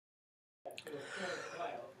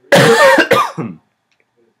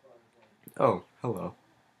Oh, hello.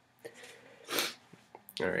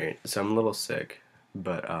 Alright, so I'm a little sick,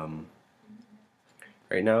 but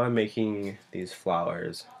right now I'm making these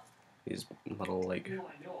flowers, these little like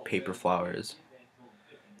paper flowers,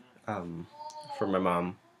 um, for my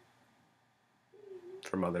mom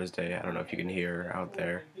for Mother's Day. I don't know if you can hear her out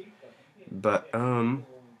there, but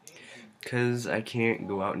cause I can't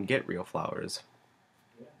go out and get real flowers,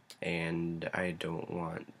 and I don't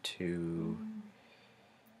want to.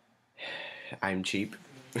 I'm cheap,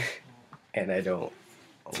 and I don't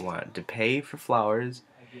want to pay for flowers,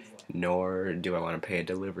 nor do I want to pay a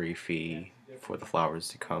delivery fee for the flowers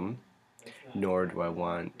to come, nor do I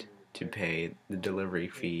want to pay the delivery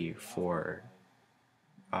fee for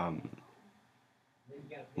um,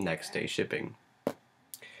 next day shipping.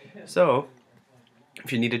 So,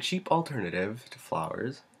 if you need a cheap alternative to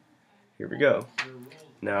flowers, here we go.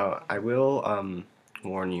 Now, I will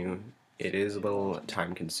warn you, it is a little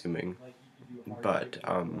time consuming, but they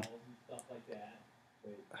don't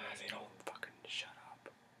fucking shut up.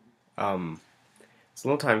 It's a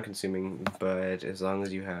little time consuming, but as long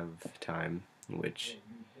as you have time, which,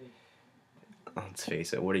 let's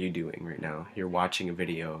face it, what are you doing right now? You're watching a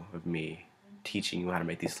video of me teaching you how to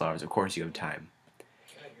make these flowers. Of course you have time.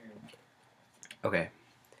 Okay,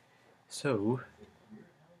 so,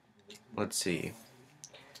 let's see.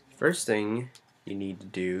 First thing you need to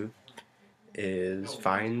do is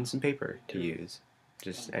find some paper to use.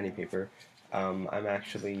 Just any paper. I'm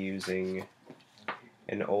actually using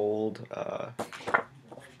an old,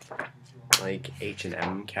 like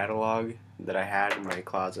H&M catalog that I had in my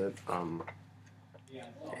closet,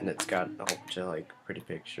 and it's got a whole bunch of like pretty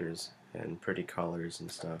pictures and pretty colors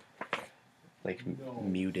and stuff, like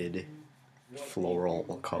muted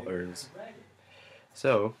floral colors.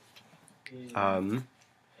 So, let's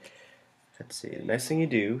see. The next thing you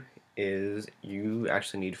do is you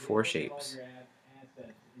actually need 4 shapes.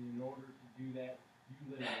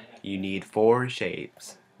 You need 4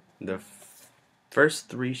 shapes. The first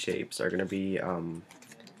 3 shapes are gonna be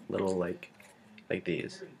little like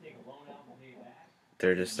these.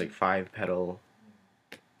 They're just like 5 petal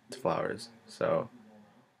flowers. So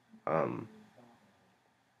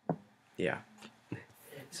yeah.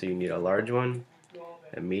 So you need a large one,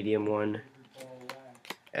 a medium one,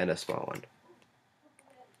 and a small one.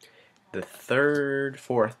 The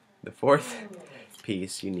fourth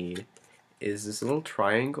piece you need is this little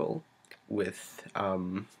triangle with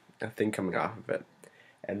a thing coming off of it.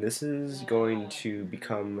 And this is going to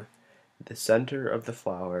become the center of the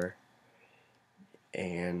flower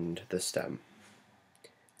and the stem.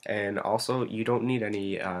 And also, you don't need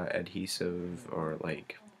any adhesive or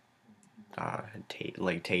like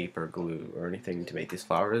tape or glue or anything to make these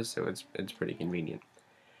flowers, so it's pretty convenient.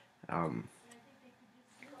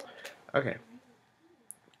 Okay,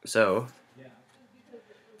 so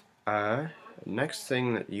next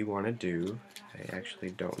thing that you want to do, I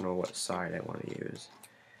actually don't know what side I want to use.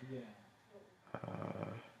 I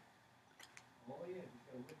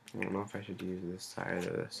don't know if I should use this side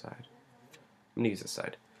or this side. I'm gonna use this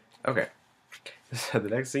side. Okay. So the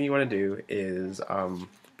next thing you want to do is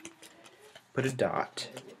put a dot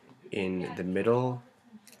in the middle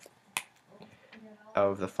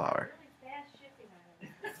of the flower.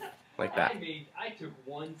 Like that.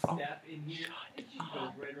 Oh,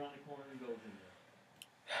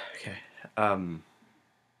 okay.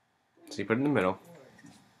 So you put it in the middle,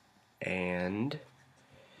 and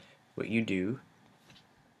what you do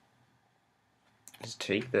is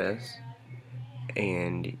take this,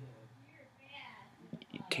 and you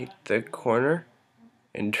take the corner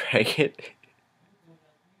and drag it.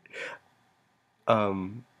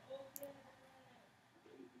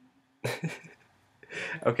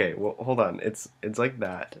 Okay, well, hold on. It's like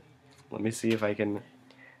that. Let me see if I can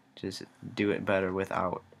just do it better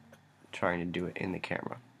without trying to do it in the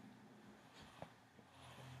camera.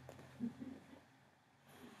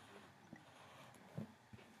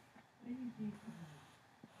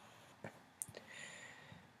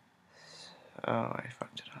 Oh, I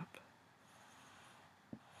fucked it up.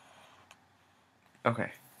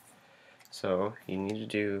 Okay. So, you need to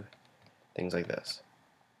do things like this.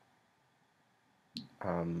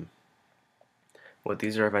 What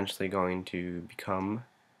these are eventually going to become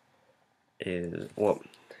is, well,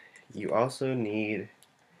 you also need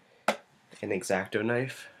an X-Acto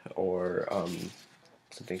knife or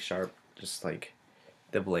something sharp, just like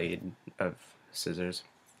the blade of scissors.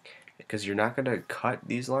 Because you're not going to cut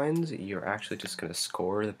these lines, you're actually just going to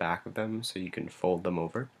score the back of them so you can fold them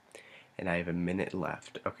over. And I have a minute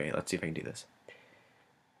left. Okay, let's see if I can do this.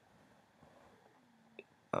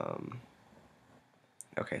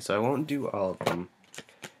 Okay, so I won't do all of them,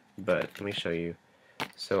 but let me show you.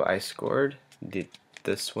 So I scored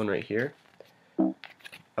this one right here.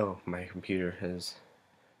 Oh, my computer has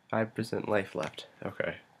 5% life left.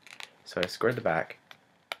 Okay, so I scored the back.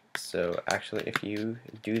 So actually, if you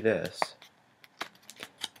do this,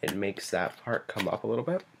 it makes that part come up a little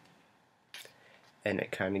bit, and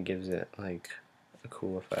it kind of gives it like a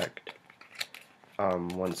cool effect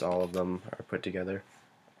once all of them are put together.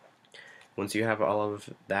 Once you have all of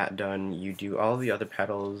that done, you do all the other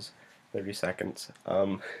petals. 30 seconds.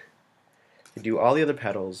 You do all the other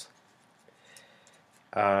petals.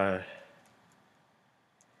 You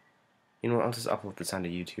know what, I'll just upload this onto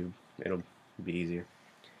YouTube. It'll be easier.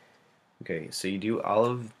 Okay, so you do all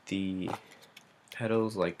of the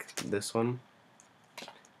petals like this one,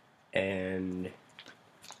 and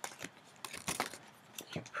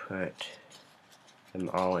you put them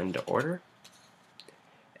all into order.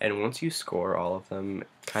 And once you score all of them,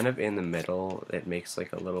 kind of in the middle, it makes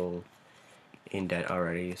like a little indent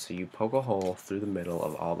already. So you poke a hole through the middle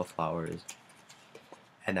of all the flowers,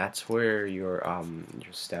 and that's where your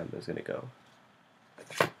stem is gonna go.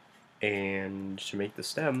 And to make the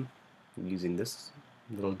stem, using this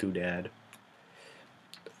little doodad,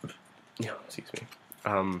 excuse me,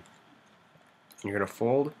 you're gonna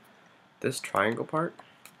fold this triangle part.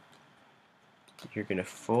 You're gonna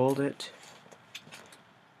fold it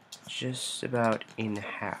just about in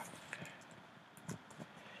half.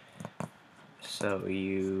 So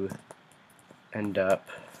you end up,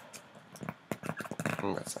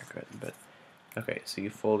 that's not good, but okay, so you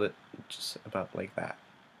fold it just about like that.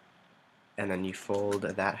 And then you fold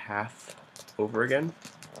that half over again.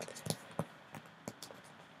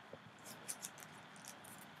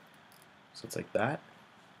 So it's like that.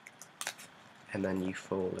 And then you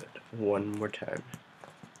fold it one more time.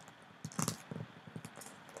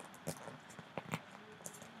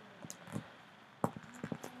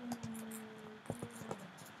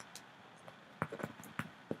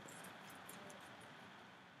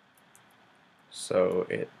 So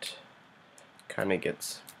it kind of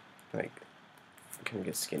gets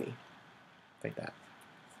skinny like that.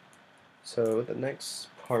 So the next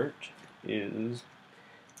part is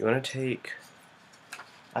you want to take,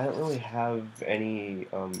 I don't really have any,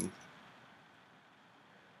 you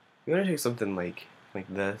want to take something like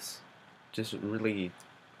this, just really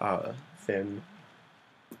thin,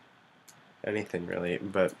 anything really,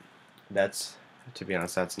 but that's, to be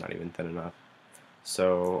honest, that's not even thin enough.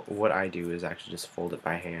 So what I do is actually just fold it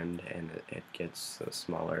by hand, and it gets a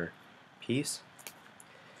smaller piece.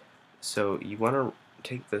 So you want to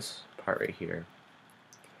take this part right here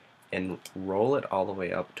and roll it all the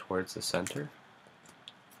way up towards the center,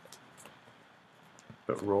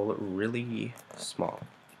 but roll it really small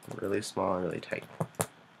and really tight.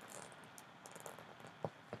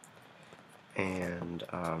 And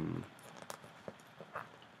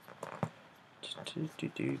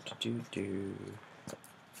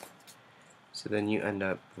so then you end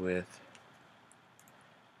up with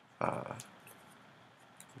hold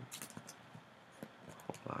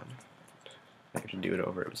on, I have to do it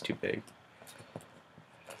over, it was too big.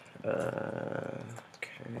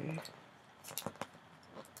 Okay.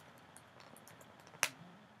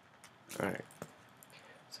 Alright.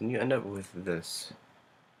 So you end up with this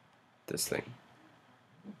thing.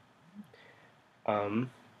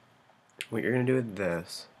 What you're gonna do with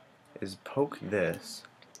this is poke this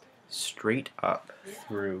straight up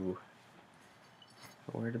through.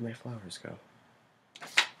 Where did my flowers go?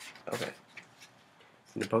 Okay.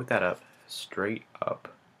 I'm gonna poke that up straight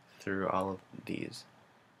up through all of these,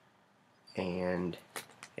 and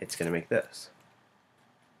it's gonna make this.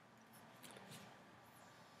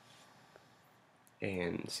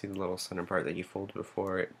 And see the little center part that you folded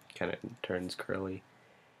before? It kind of turns curly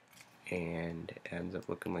and ends up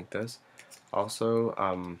looking like this. Also,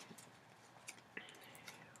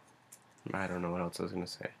 I don't know what else I was gonna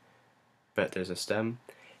say, but there's a stem.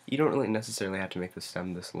 You don't really necessarily have to make the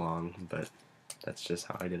stem this long, but that's just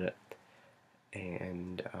how I did it.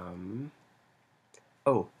 And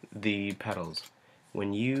oh, the petals.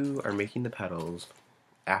 When you are making the petals,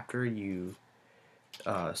 after you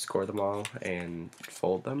score them all and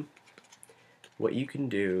fold them, what you can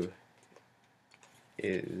do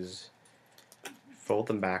is fold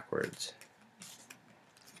them backwards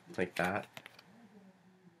like that,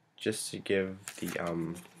 just to give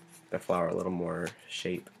the flower a little more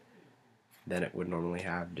shape than it would normally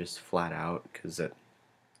have just flat out, because it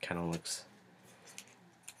kind of looks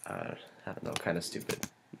I don't know, kind of stupid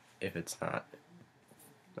if it's not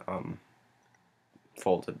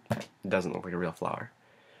folded. It doesn't look like a real flower.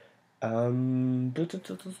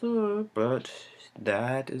 But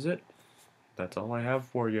that is it. That's all I have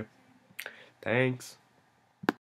for you. Thanks.